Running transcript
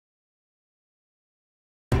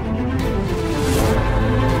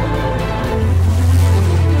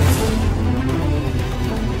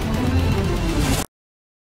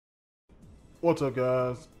What's up,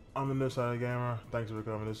 guys? I'm the Nearsighted Gamer. Thanks for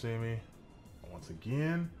coming to see me. Once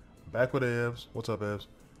again, back with Evs. What's up, Evs?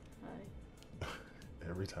 Hi.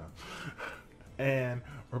 Every time. And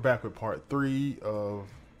we're back with part 3 of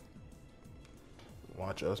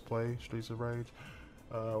Watch Us Play Streets of Rage.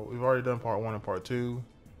 We've already done part 1 and part 2.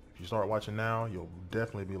 If you start watching now, you'll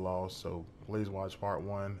definitely be lost. So please watch part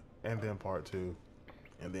 1 and then part 2.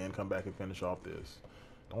 And then come back and finish off this.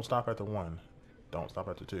 Don't stop after 1. Don't stop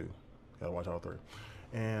after 2. Gotta watch all 3.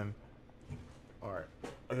 And alright,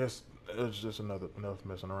 I guess it's just enough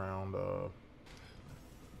messing around. Oh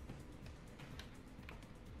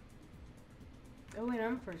wait,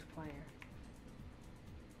 I'm first player.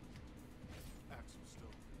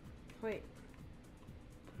 Wait.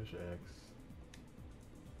 Push X.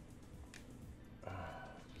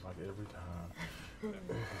 Just like every time.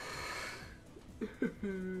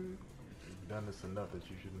 You've done this enough that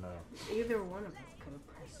you should know. Either one of us could have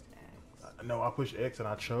pressed X. No, I pushed X and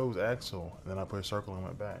I chose Axel. And then I pushed circle and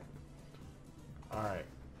went back. Alright.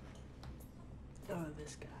 Oh,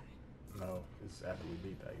 this guy. No, it's after we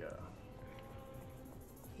beat that guy.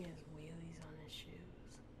 He has wheelies on his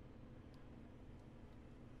shoes.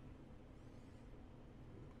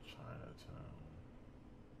 Chinatown.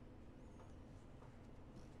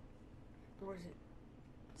 Or is it?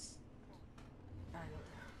 I don't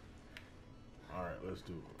know. Alright, let's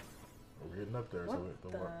do it. We're getting up there, What so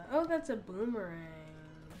the? Oh, that's a boomerang.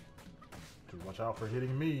 Dude, watch out for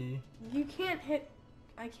hitting me. You can't hit.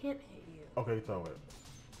 I can't hit you. Okay, throw it.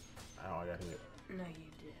 Ow, I got hit. No,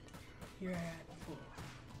 you did. You're at full.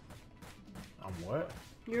 I'm what?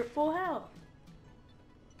 You're at full health.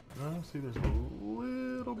 No, see, there's a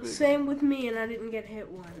little bit. Same with me, and I didn't get hit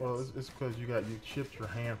once. Well, it's because you chipped your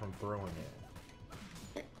hand from throwing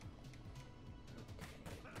it.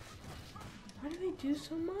 Why do they do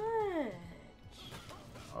so much?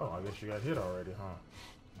 Oh, I guess you got hit already, huh?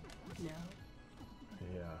 No.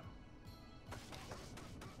 Yeah.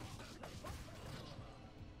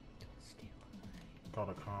 It's called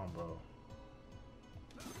a combo.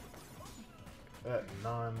 That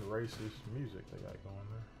non-racist music they got going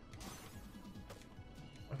there.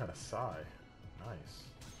 I got a sigh. Nice.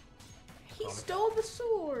 He stole the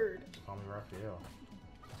sword. Call me Raphael.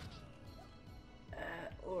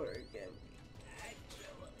 Oregon.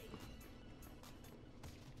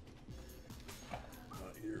 My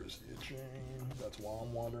ear's itching. That's why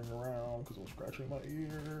I'm wandering around, because I'm scratching my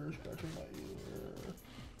ear,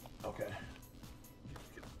 Okay.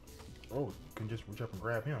 Oh, can just reach up and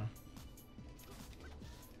grab him.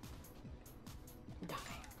 Die.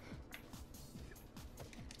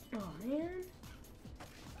 Oh man.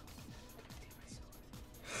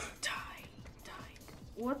 Die.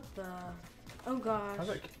 What the? Oh gosh.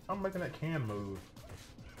 I'm making that can move.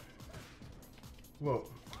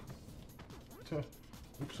 Look.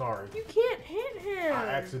 Oops, sorry. You can't hit him. I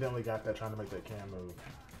accidentally got that trying to make that can move.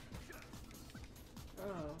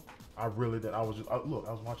 Oh. I really did. I was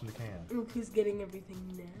watching the can. Look who's getting everything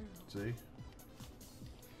now. See?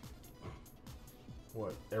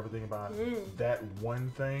 What? Everything about that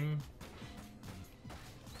one thing?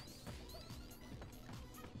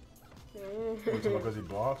 Wait, so because he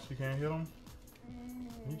blocks, you can't hit him?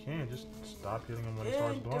 You can. Just stop hitting him when he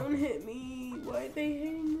starts blocking. Don't hit me. Why are they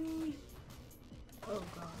hitting me? Oh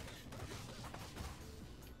gosh.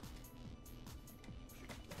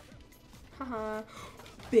 Haha.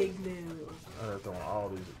 Big move. They're throwing all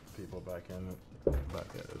these people back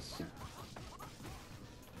at us.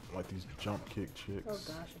 Like these jump kick chicks. Oh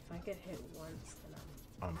gosh, if I get hit once, then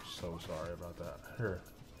I'm so sorry about that. Here,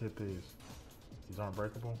 hit these. These aren't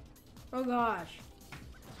breakable. Oh gosh.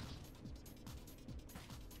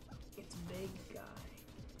 It's big guy.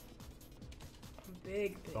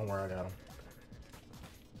 Big. Don't worry, I got him.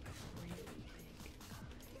 Really big guy.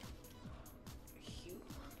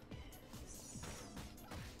 Humongous.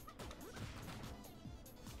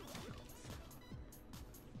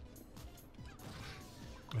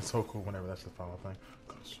 It's so cool whenever that's the final thing. I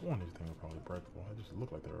could have sworn these things were probably breakable. It just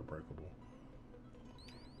looked like they were breakable.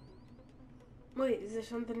 Wait, is there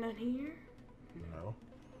something down here? No.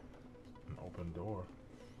 An open door.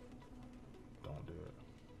 Don't do it.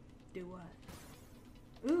 Do what?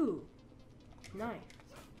 Ooh. Knife.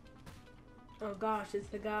 Oh gosh, it's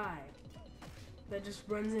the guy that just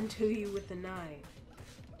runs into you with the knife.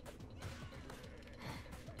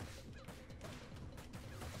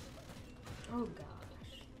 Oh gosh.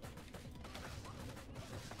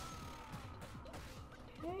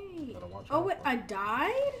 Hey. Gotta watch Oh out wait, for I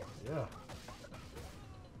died? Yeah.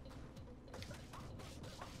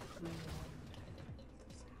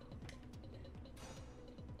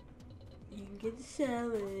 You can get the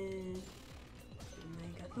salad. And then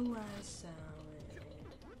you got the last salad.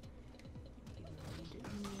 Even though you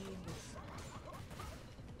didn't need the salad.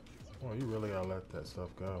 Well, you really gotta let that stuff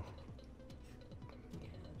go. Yeah,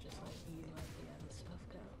 just like you let the other stuff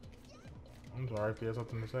go. I'm sorry, if you have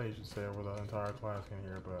something to say, you should say it where the entire class can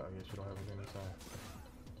hear, but I guess you don't have anything to say.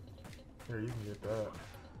 Here, you can get that.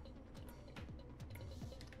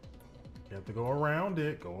 You have to go around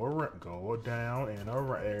it, go down and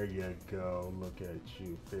around. There you go. Look at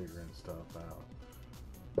you figuring stuff out.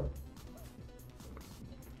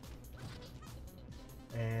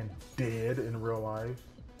 And dead in real life.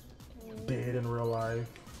 Dead in real life.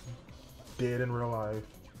 Dead in real life.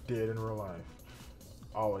 Dead in real life.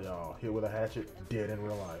 All of y'all hit with a hatchet, dead in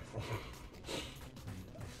real life.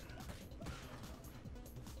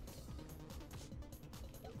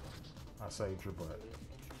 I saved your butt.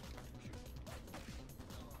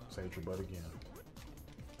 Saved your butt again.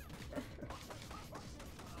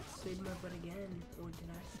 Saved my butt again, or did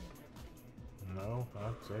I save my butt again? No,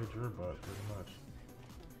 I saved your butt pretty much.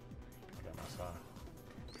 I got my side.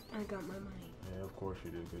 I got my money. Yeah, of course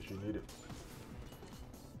you do, because you need it.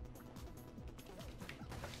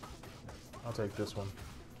 I'll take this one.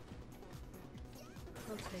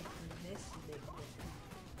 I'll take this big one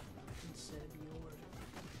instead of yours.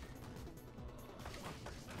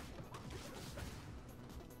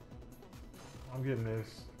 I'm getting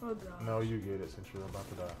this. Oh god. No, you get it since you're about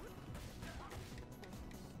to die.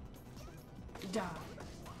 Die.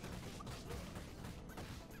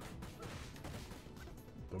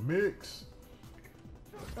 The mix.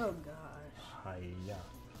 Oh gosh. Hiya.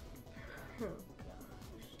 Oh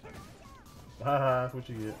gosh. Haha, that's what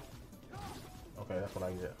you get. Okay, that's what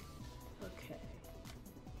I get. Okay.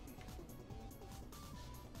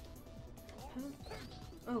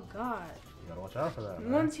 Oh god. You gotta watch out for that,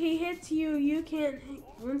 man. Once he hits you, you can't.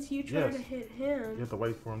 Once you try Yes. to hit You him. have to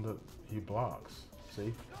wait for him to. He blocks.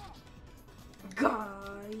 See?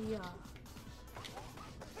 Gaia.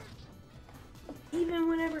 Even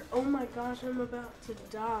whenever. Oh my gosh, I'm about to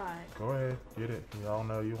die. Go ahead, get it. We all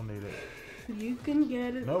know you'll need it. You can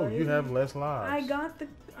get it. No, later. you have less lives. I got the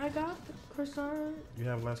croissant. You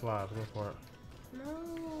have less lives. Go for it.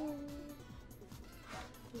 No.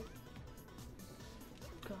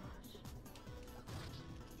 Gosh.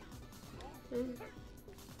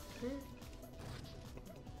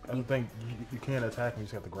 I don't think you can't attack him. You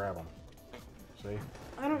just have to grab him. See?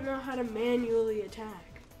 I don't know how to manually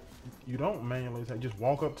attack. You don't manually attack. Just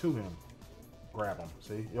walk up to him. Grab him.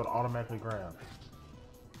 See? You'll automatically grab.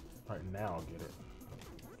 Right now, I'll get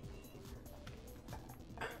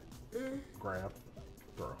it. Grab.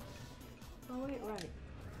 Throw. Oh wait, right.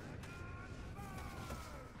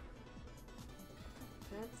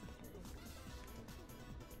 That's the thing.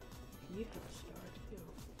 You have a star too.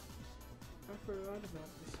 I forgot about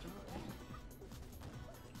the star.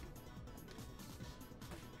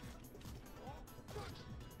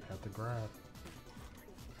 You have to grab.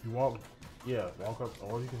 You walk. Yeah, walk up.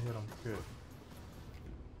 Or you can hit him. Good.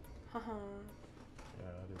 Haha.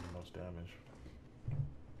 Yeah, that did the most damage.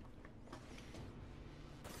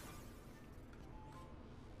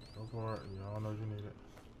 Go for it. You all know you need it.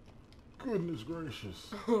 Goodness gracious.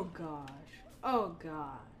 Oh gosh. Oh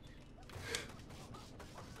gosh.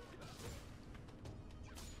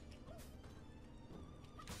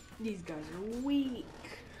 These guys are weak.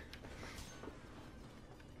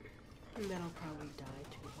 And then I'll probably die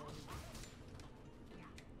to them.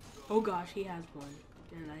 Oh gosh, he has one.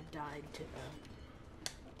 And I died to them.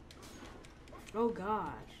 Oh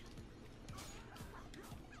gosh.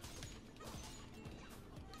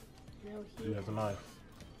 No, He has a knife.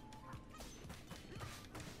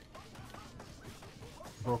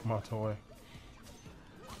 Broke my toy.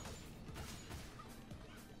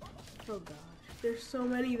 Oh gosh. There's so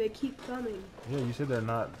many, they keep coming. Yeah, you said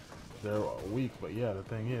they're weak, but yeah, the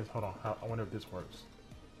thing is, hold on, I wonder if this works.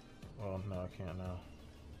 Well, no, I can't now.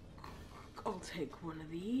 I'll take one of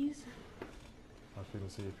these. I was going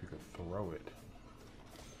to see if you could throw it.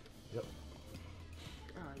 Yep.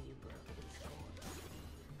 Oh, you broke his toy.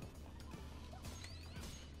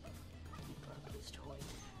 You broke his toy.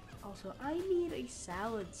 Also, I need a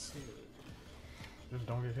salad soon. Just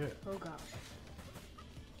don't get hit. Oh gosh.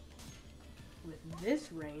 With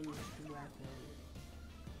this ranged weapon.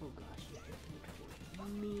 Oh gosh, you hit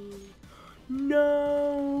me.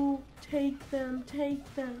 No! Take them, take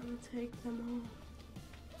them, take them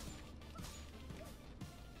all.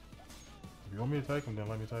 If you want me to take them, then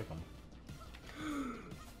let me take them.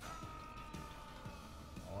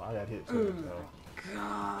 Oh, I got hit too, so.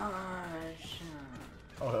 Gosh.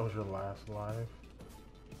 Oh, that was your last life?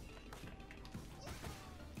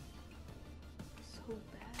 So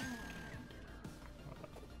bad.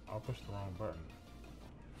 I pushed the wrong button.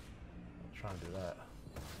 I'm trying to do that.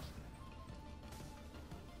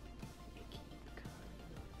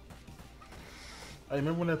 Hey,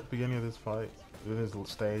 remember when at the beginning of this fight, this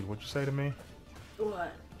stage, what'd you say to me?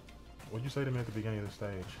 What? What'd you say to me at the beginning of the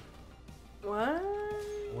stage? What?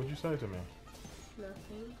 What'd you say to me?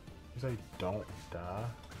 Nothing. You say, don't die?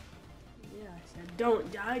 Yeah, I said,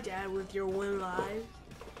 don't die, Dad, with your 1 life.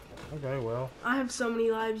 Okay, well. I have so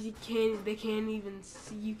many lives you can't even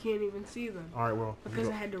see them. Alright, well. Because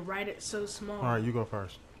I had to write it so small. Alright, you go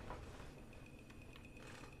first.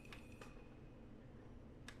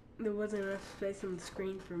 There wasn't enough space on the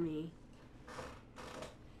screen for me.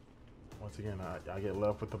 Once again, I get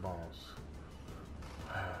left with the balls.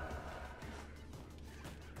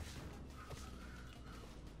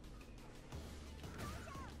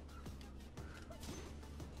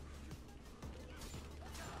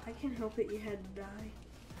 I can't help it, you had to die.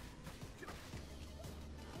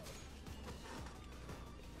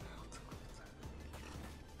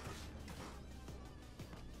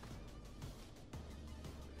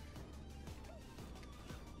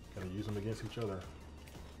 Gotta use them against each other.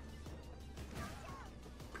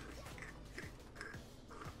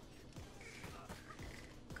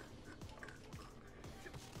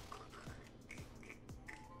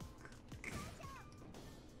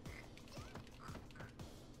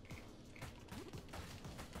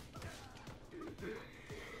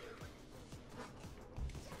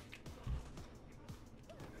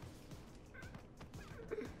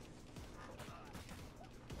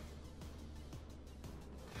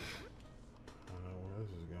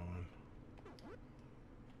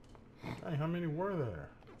 Hey, how many were there?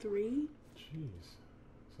 3. Jeez.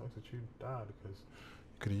 Sucks that you died because you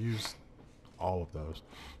could have used all of those.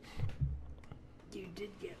 You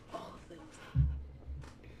did get all of them.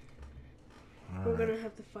 All We're right. gonna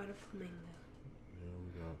have to fight a flamingo. Here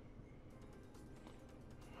we go.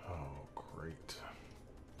 Oh, great.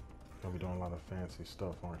 You'll be doing a lot of fancy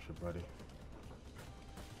stuff, aren't you, buddy?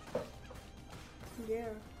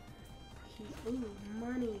 Yeah. Ooh,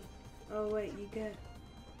 money. Oh wait, you get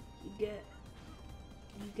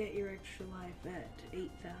your extra life at 8,000,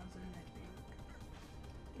 I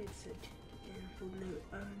think. It's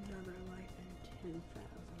another life in 2,000.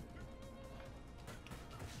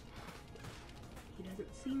 He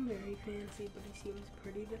doesn't seem very fancy, but he seems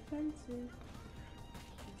pretty defensive.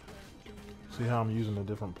 He's not doing See how I'm using the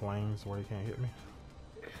different planes where he can't hit me?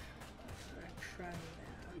 I'm trying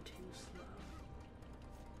that. I'm too slow.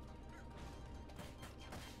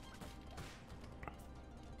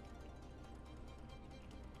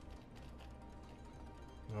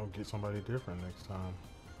 I'll get somebody different next time.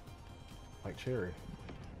 Like Cherry.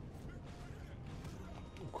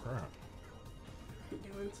 Oh, crap.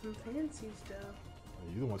 Doing some fancy stuff.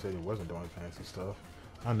 You the one said he wasn't doing fancy stuff.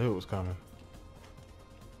 I knew it was coming.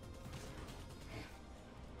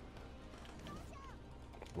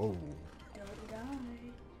 Whoa. Don't die.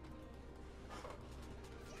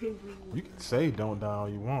 You can say don't die all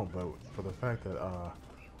you want, but for the fact that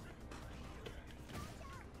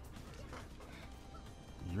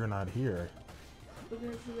you're not here.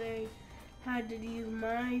 Because they had to use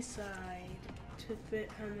my side to fit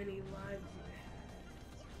how many lives you had.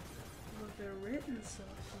 But they're written so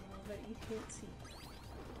small that you can't see.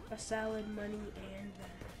 A salad, money, and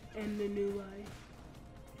that. And the new life.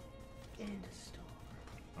 And a star.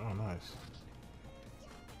 Oh, nice.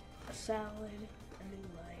 A salad, a new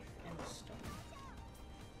life, and a star.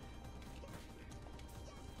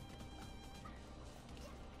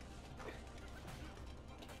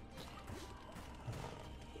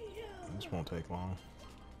 This won't take long.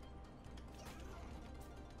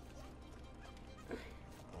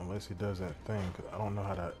 Unless he does that thing, 'cause I don't know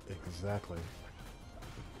how to exactly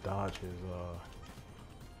dodge his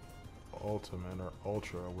ultimate or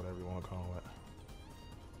ultra or whatever you want to call it.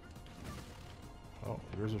 Oh,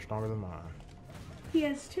 yours are stronger than mine. He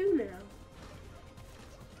has 2 now.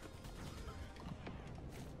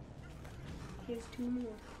 He has 2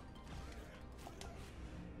 more.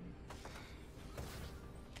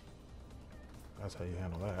 That's how you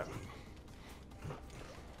handle that.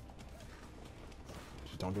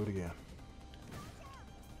 Just don't do it again.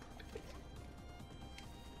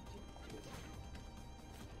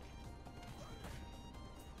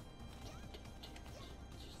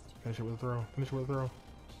 Finish it with a throw. Finish it with a throw.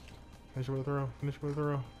 Finish it with a throw. Finish it with a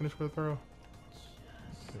throw. Finish it with a throw.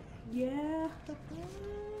 Yeah.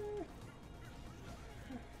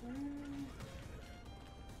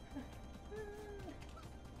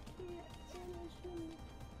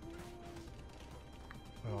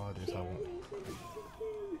 Oh, I won't.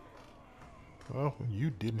 Well, you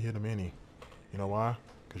didn't hit him any. You know why?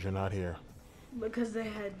 Because you're not here. Because they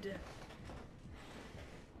had to.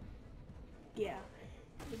 Yeah,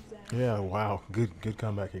 exactly. Yeah, wow. Good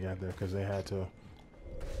comeback you got there. Because they had to.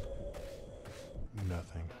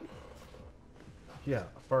 Nothing. Yeah,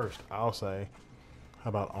 first, I'll say,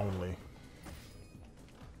 how about only?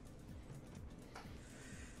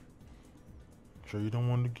 Sure you don't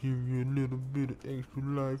want to give you a little bit of extra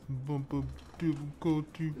life and bump up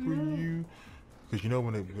difficulty for you? Because you know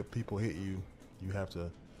when people hit you, you have to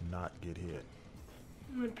not get hit.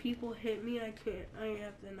 When people hit me, I have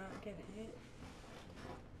to not get hit.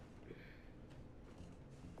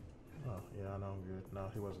 Oh, yeah, I know, I'm good. No,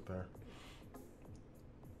 he wasn't there.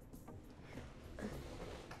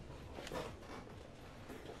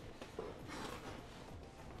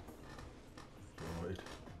 Floyd.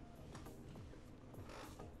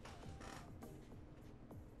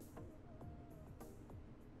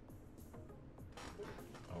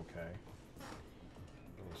 Okay.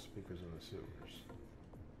 Those speakers in the sewers.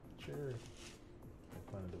 Cherry. They're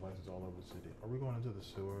planting devices all over the city. Are we going into the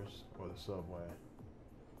sewers or the subway?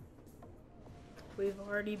 We've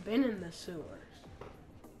already been in the sewers.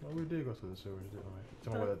 Well, we did go to the sewers, didn't we?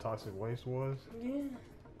 Tell me where the toxic waste was? Yeah.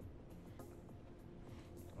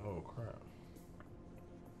 Oh, crap.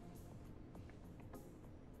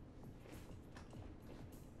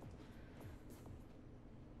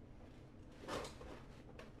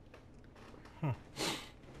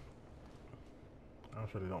 I'm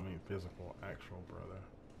sure they don't mean physical, actual, brother.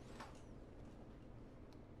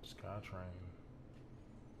 Skytrain.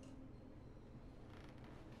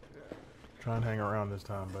 Try and hang around this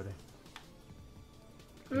time, buddy.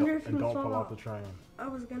 And don't fall off the train. I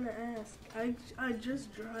was gonna ask. I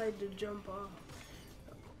just tried to jump off.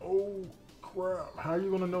 Oh, crap. How are you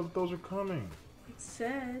gonna know that those are coming? It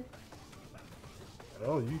said.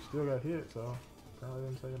 Oh, you still got hit, so apparently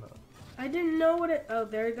didn't say enough. I didn't know what it. Oh,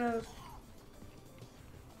 there it goes.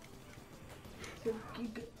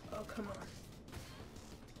 Oh, come on.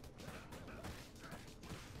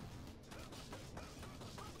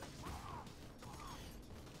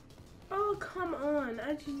 Oh, come on.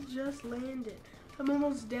 I just landed. I'm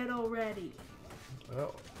almost dead already.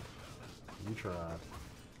 Well, you tried.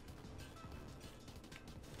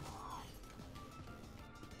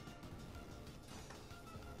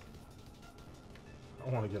 I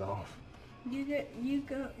want to get off.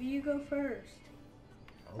 You go first.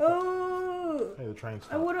 Okay. Oh! Hey, the train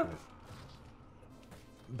stopped. I would have.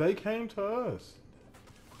 They came to us.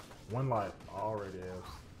 One life already is.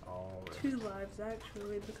 Already. 2 lives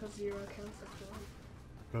actually, because 0 counts as 1.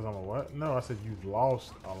 Because I'm a what? No, I said you've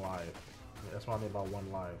lost a life. Yeah, that's what I mean by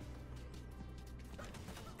 1 life.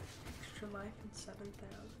 Extra life and 7,000.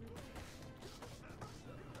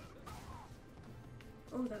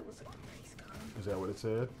 Oh, that was a nice gun. Is that what it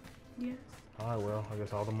said? Yes. Alright, well, I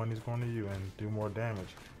guess all the money's going to you and do more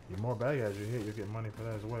damage. The more bad guys you hit, you'll get money for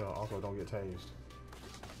that as well. Also, don't get tased.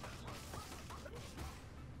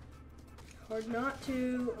 Hard not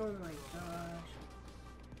to. Oh my gosh.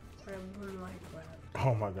 I have 1 life left.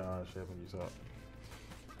 Oh my gosh, Evan, you suck.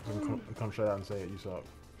 Come straight out and say it, you suck.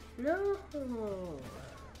 No.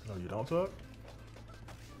 No, you don't suck?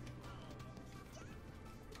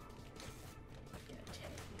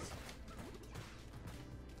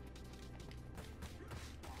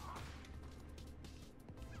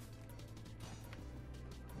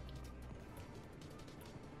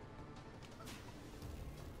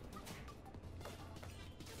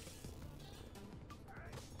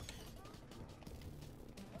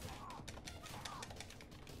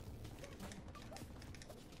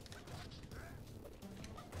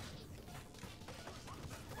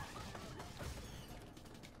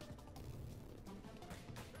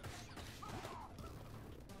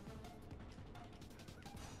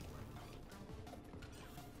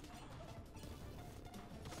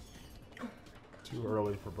 Too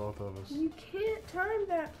early for both of us. You can't time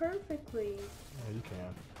that perfectly. Yeah, you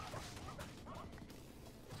can.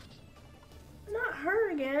 Not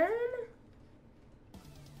her again.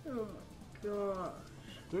 Oh my gosh.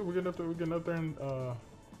 Dude, we're getting up there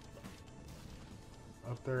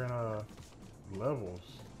in levels.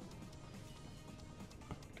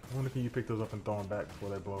 I wonder can you pick those up and throw them back before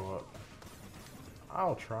they blow up?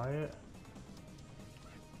 I'll try it.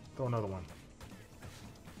 Throw another one.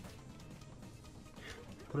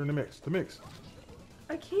 Put her in the mix. The mix.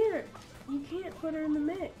 I can't. You can't put her in the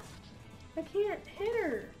mix. I can't hit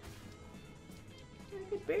her. I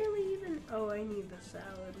could barely even. Oh, I need the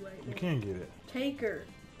salad right now. You can get it. Take her.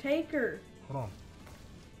 Take her. Hold on.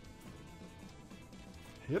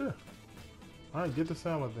 Hit her. Alright, get the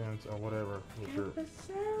salad then, or whatever.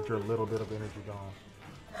 With your little bit of energy gone.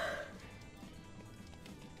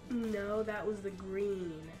 No, that was the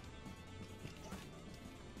green.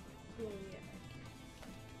 Oh, yeah.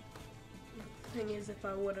 The thing is, if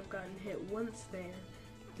I would have gotten hit once there,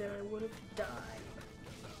 then I would have died.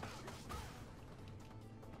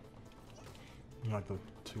 Like the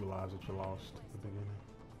 2 lives that you lost at the beginning.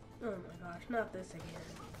 Oh my gosh, not this again.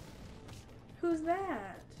 Who's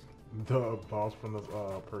that? The boss from the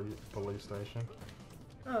police station.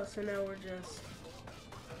 Oh, so now we're just...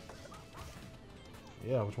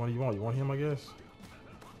 Yeah, which one do you want? You want him, I guess?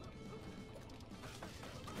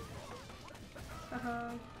 Uh-huh.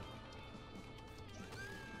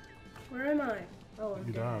 Where am I? Oh, I'm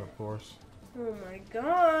You dead. died, of course. Oh my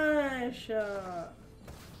gosh!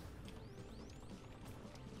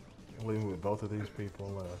 Leaving with both of these people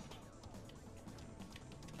left.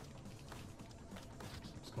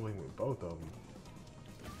 Just gonna leave with both of them.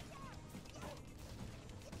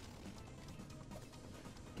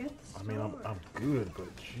 Get the I mean, star. I'm good,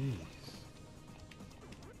 but jeez.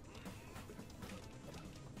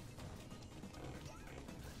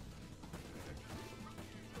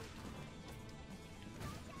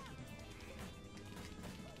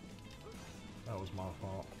 That was my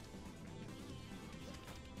fault.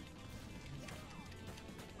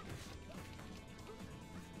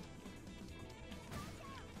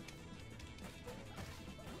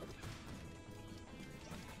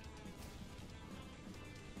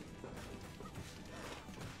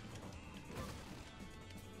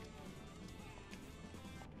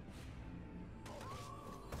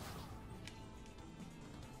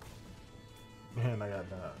 Man, I got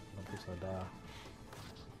that. I guess I die.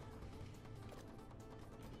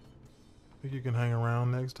 Think you can hang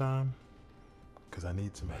around next time? Cause I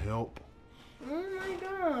need some help. Oh my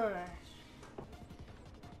gosh!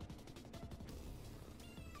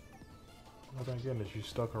 Oh thank goodness you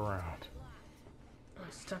stuck around. I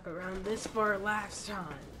stuck around this far last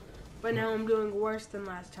time. But now I'm doing worse than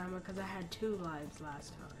last time because I had 2 lives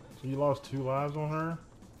last time. So you lost 2 lives on her?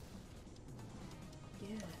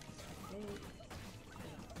 Yes, I think. Oh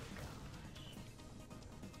gosh.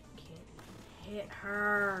 Can't hit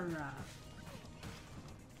her.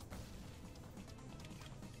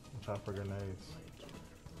 Watch out for grenades.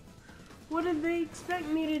 What did they expect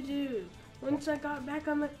me to do? Once I got back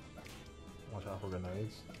on the Watch out for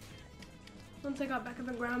grenades. Once I got back on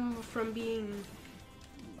the ground from being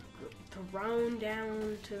thrown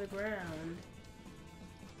down to the ground,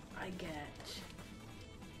 I get...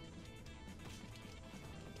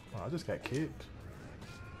 Oh, I just got kicked.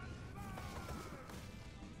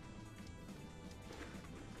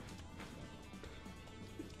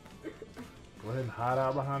 Go ahead and hide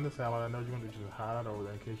out behind this salad. I know you want to just hide out over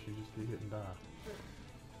there in case you just get hit and die.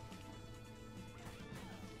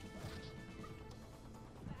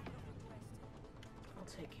 I'll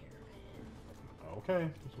take care of it. Okay,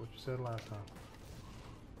 that's what you said last time.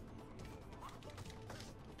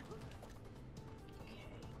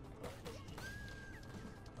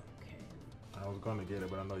 Okay. I was gonna get it,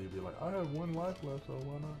 but I know you'd be like, I have 1 life left, so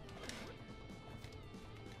why not?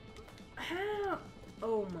 How?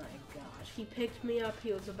 Oh my gosh. He picked me up,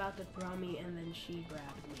 he was about to throw me, and then she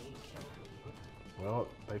grabbed me and killed me. Well,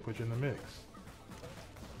 they put you in the mix.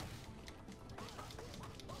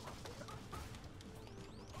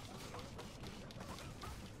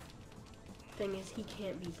 Thing is, he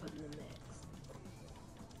can't be put in the mix.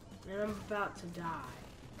 And I'm about to die.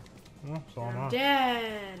 Well, so And am I'm I.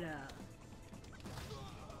 dead!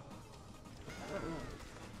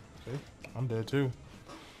 See? I'm dead too.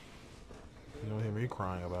 You don't hear me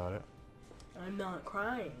crying about it. I'm not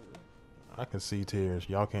crying. I can see tears.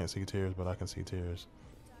 Y'all can't see tears, but I can see tears.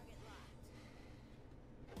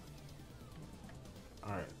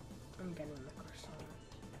 Alright, I'm getting the croissant.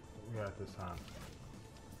 we got it this time.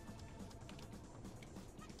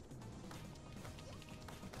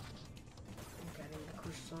 I'm getting the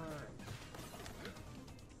croissant.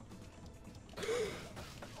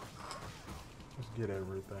 Just get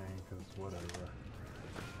everything, because whatever.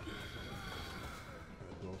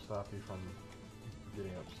 It'll stop you from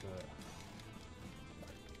getting upset.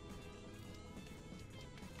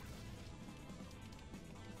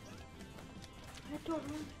 I don't want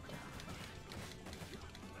to die.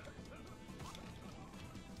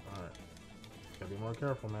 Alright. Gotta be more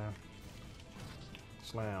careful, man.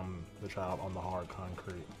 Slam the child on the hard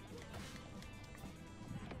concrete.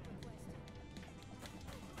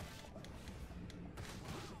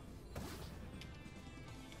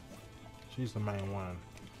 She's the main one.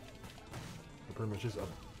 You pretty much just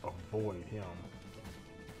avoid him.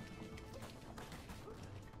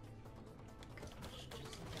 Gosh,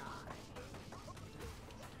 just die.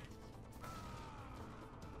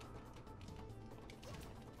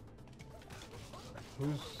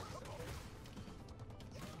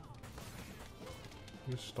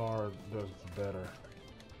 whose star does better?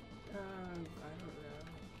 I don't know.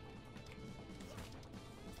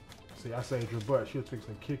 See, I saved your butt. She was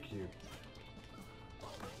fixing to kick you.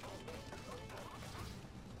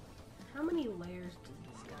 How many layers does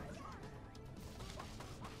this guy have?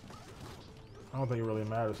 I don't think it really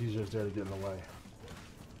matters. He's just there to get in the way.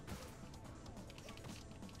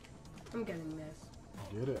 I'm getting this.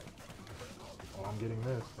 Get it? Well, I'm getting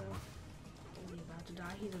this then. Is he about to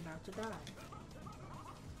die? He's about to die.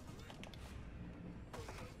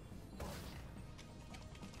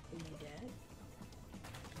 Is he dead?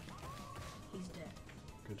 He's dead.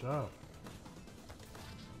 Good job.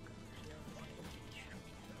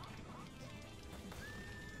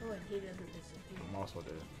 Oh, and he doesn't disappear. I'm also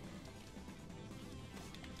dead.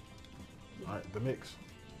 Alright, the mix.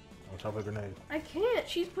 Watch out for the grenade. I can't.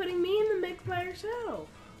 She's putting me in the mix by herself.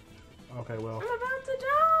 Okay, well. I'm about to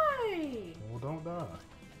die. Well, don't die.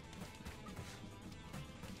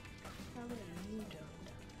 How about you don't die?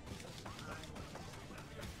 Don't die.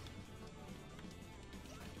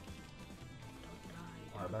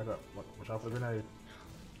 Alright, back up. Watch out for the grenade.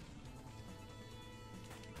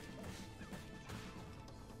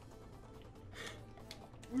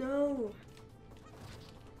 No.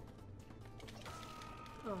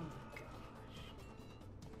 Oh my gosh.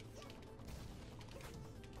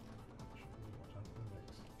 Watch out for the mix.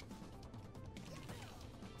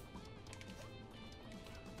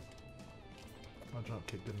 My jump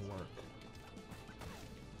kick didn't work.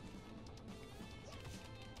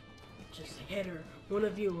 Just hit her. One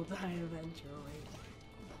of you will die eventually.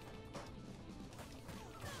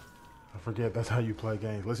 I forget that's how you play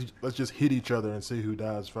games. Let's just hit each other and see who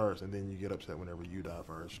dies first, and then you get upset whenever you die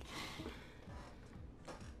first.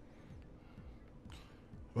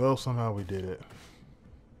 Well, somehow we did it.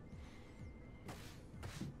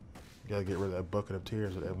 Gotta get rid of that bucket of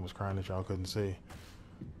tears that Evan was crying that y'all couldn't see.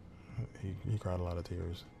 He cried a lot of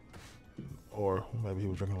tears. Or maybe he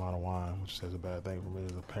was drinking a lot of wine, which says a bad thing for me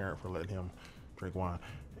as a parent for letting him drink wine.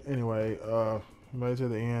 Anyway, we made it to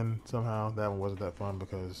the end somehow. That one wasn't that fun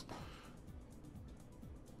because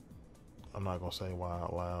I'm not gonna say why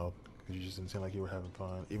out loud because you just didn't seem like you were having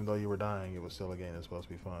fun. Even though you were dying, it was still a game that's supposed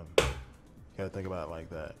to be fun. You gotta think about it like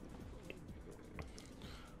that.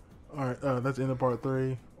 Alright, that's the end of part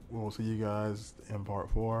 3. We'll see you guys in part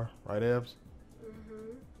 4. Right, Ebs?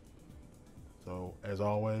 Mm-hmm. So, as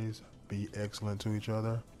always, be excellent to each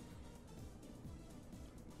other.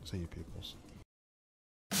 See you, peoples.